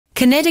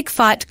Kinetic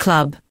Fight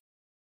Club.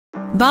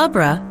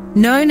 Barbara,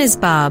 known as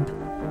Barb,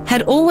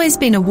 had always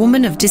been a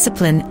woman of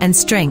discipline and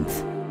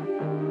strength.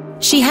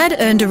 She had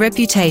earned a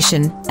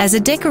reputation as a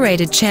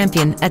decorated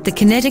champion at the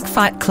Kinetic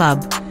Fight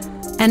Club,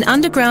 an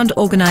underground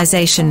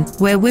organization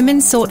where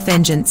women sought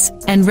vengeance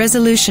and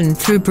resolution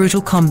through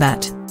brutal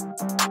combat.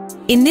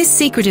 In this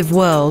secretive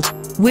world,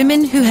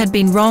 women who had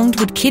been wronged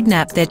would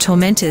kidnap their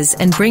tormentors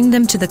and bring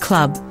them to the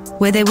club,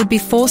 where they would be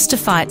forced to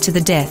fight to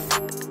the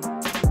death.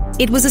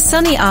 It was a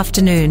sunny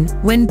afternoon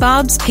when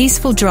Barb's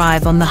peaceful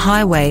drive on the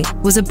highway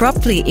was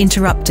abruptly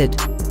interrupted.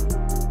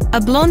 A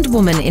blonde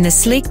woman in a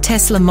sleek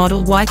Tesla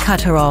Model Y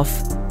cut her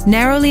off,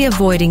 narrowly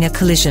avoiding a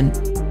collision.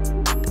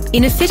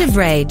 In a fit of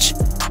rage,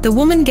 the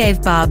woman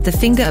gave Barb the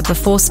finger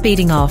before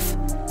speeding off,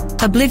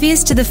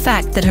 oblivious to the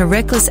fact that her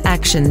reckless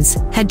actions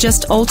had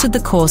just altered the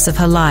course of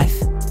her life.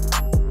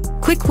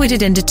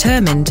 Quick-witted and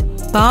determined,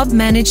 Barb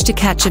managed to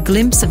catch a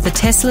glimpse of the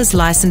Tesla's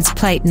license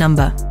plate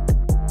number.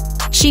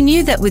 She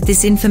knew that with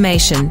this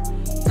information,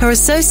 her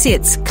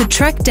associates could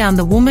track down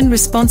the woman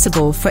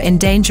responsible for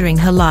endangering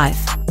her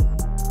life.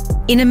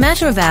 In a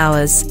matter of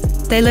hours,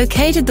 they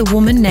located the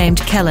woman named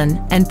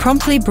Kellen and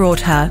promptly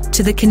brought her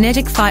to the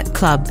Kinetic Fight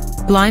Club,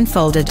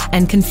 blindfolded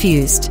and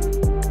confused.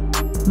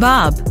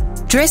 Barb,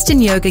 dressed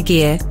in yoga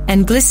gear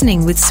and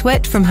glistening with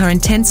sweat from her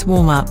intense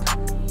warm-up,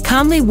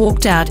 calmly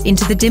walked out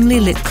into the dimly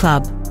lit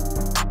club.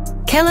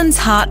 Kellen's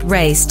heart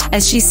raced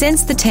as she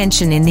sensed the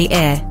tension in the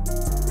air.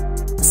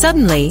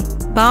 Suddenly,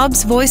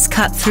 Barb's voice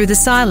cut through the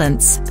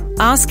silence,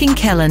 asking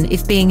Kellen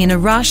if being in a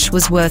rush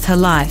was worth her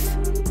life.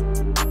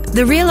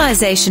 The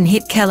realization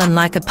hit Kellen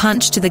like a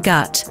punch to the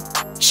gut.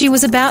 She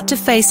was about to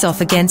face off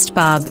against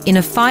Barb in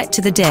a fight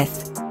to the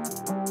death.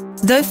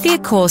 Though fear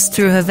coursed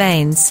through her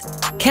veins,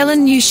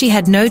 Kellen knew she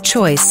had no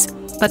choice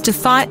but to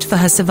fight for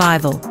her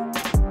survival.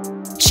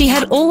 She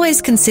had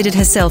always considered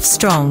herself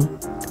strong,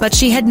 but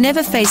she had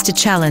never faced a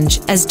challenge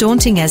as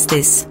daunting as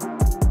this.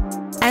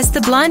 As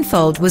the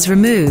blindfold was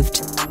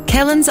removed,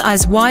 Kellen's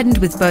eyes widened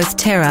with both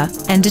terror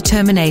and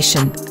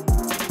determination.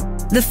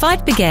 The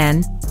fight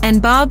began,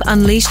 and Barb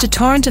unleashed a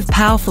torrent of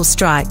powerful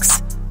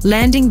strikes,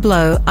 landing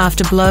blow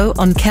after blow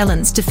on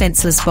Kellen's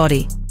defenseless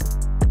body.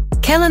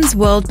 Kellen's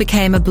world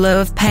became a blur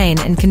of pain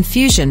and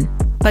confusion,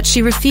 but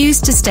she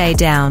refused to stay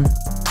down.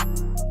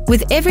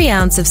 With every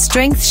ounce of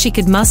strength she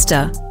could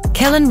muster,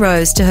 Kellen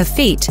rose to her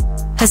feet,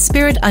 her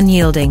spirit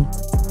unyielding.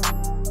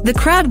 The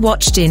crowd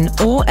watched in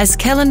awe as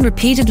Kellen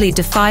repeatedly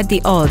defied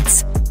the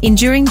odds,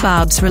 enduring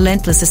Barb's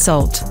relentless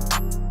assault.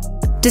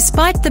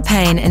 Despite the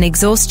pain and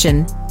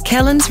exhaustion,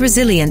 Kellen's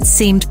resilience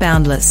seemed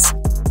boundless.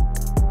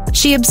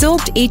 She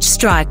absorbed each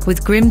strike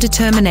with grim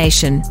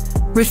determination,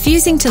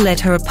 refusing to let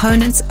her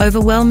opponent's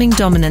overwhelming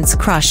dominance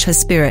crush her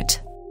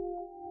spirit.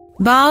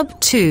 Barb,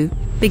 too,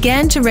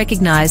 began to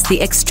recognize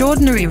the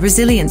extraordinary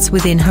resilience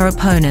within her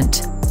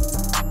opponent.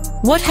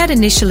 What had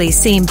initially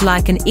seemed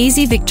like an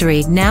easy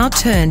victory now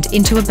turned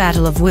into a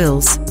battle of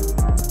wills.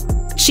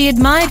 She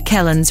admired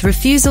Kellen's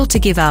refusal to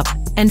give up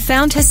and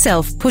found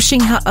herself pushing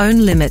her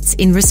own limits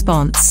in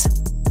response.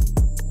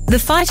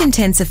 The fight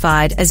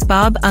intensified as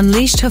Barb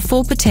unleashed her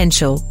full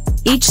potential,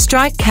 each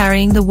strike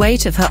carrying the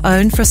weight of her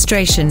own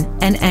frustration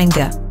and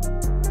anger.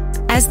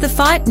 As the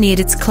fight neared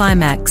its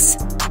climax,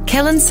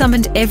 Kellen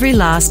summoned every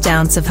last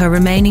ounce of her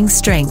remaining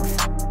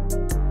strength.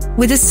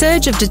 With a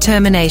surge of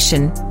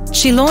determination,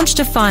 she launched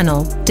a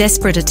final,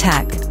 desperate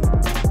attack.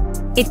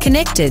 It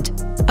connected,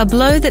 a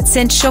blow that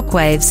sent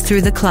shockwaves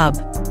through the club.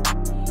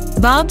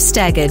 Barb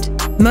staggered,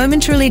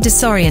 momentarily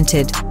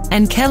disoriented,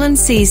 and Kellen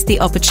seized the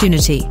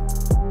opportunity.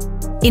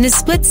 In a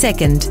split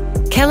second,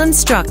 Kellen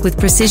struck with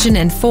precision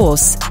and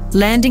force,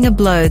 landing a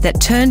blow that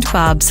turned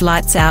Barb's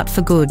lights out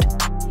for good.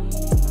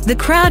 The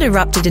crowd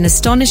erupted in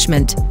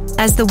astonishment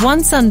as the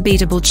once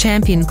unbeatable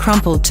champion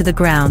crumpled to the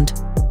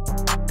ground.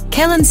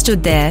 Kellen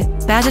stood there,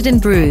 battered and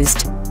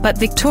bruised, but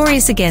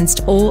victorious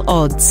against all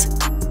odds.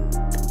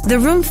 The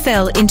room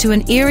fell into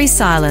an eerie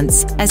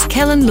silence as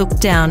Kellen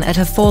looked down at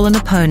her fallen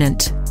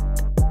opponent.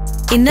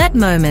 In that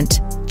moment,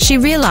 she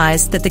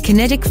realized that the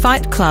Kinetic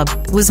Fight Club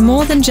was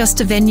more than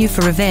just a venue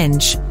for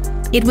revenge.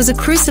 It was a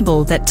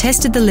crucible that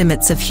tested the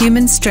limits of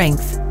human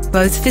strength,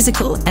 both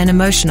physical and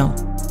emotional.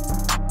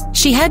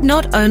 She had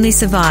not only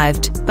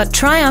survived, but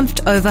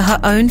triumphed over her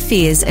own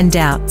fears and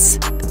doubts.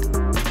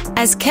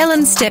 As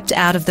Kellen stepped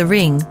out of the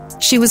ring,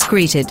 she was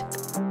greeted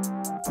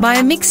by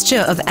a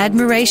mixture of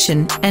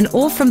admiration and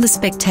awe from the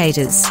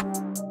spectators.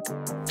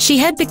 She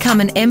had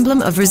become an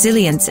emblem of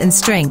resilience and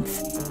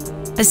strength,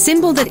 a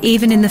symbol that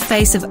even in the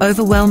face of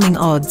overwhelming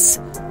odds,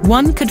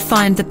 one could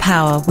find the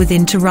power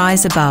within to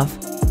rise above.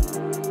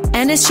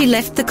 And as she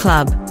left the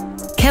club,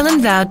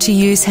 Kellen vowed to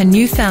use her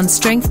newfound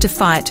strength to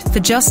fight for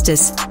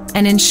justice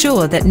and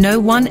ensure that no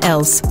one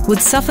else would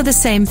suffer the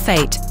same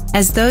fate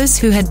as those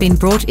who had been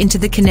brought into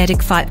the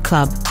Kinetic Fight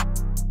Club.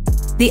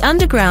 The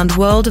underground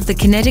world of the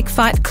Kinetic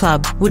Fight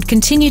Club would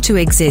continue to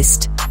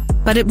exist,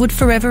 but it would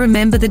forever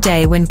remember the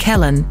day when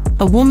Kellen,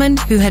 a woman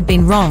who had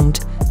been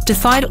wronged,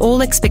 defied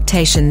all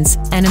expectations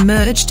and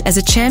emerged as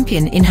a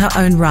champion in her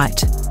own right.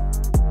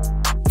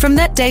 From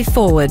that day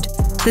forward,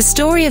 The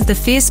story of the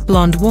fierce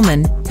blonde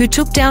woman who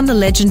took down the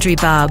legendary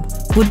Barb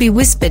would be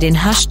whispered in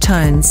hushed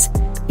tones,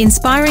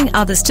 inspiring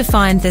others to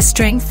find their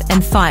strength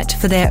and fight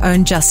for their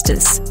own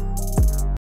justice.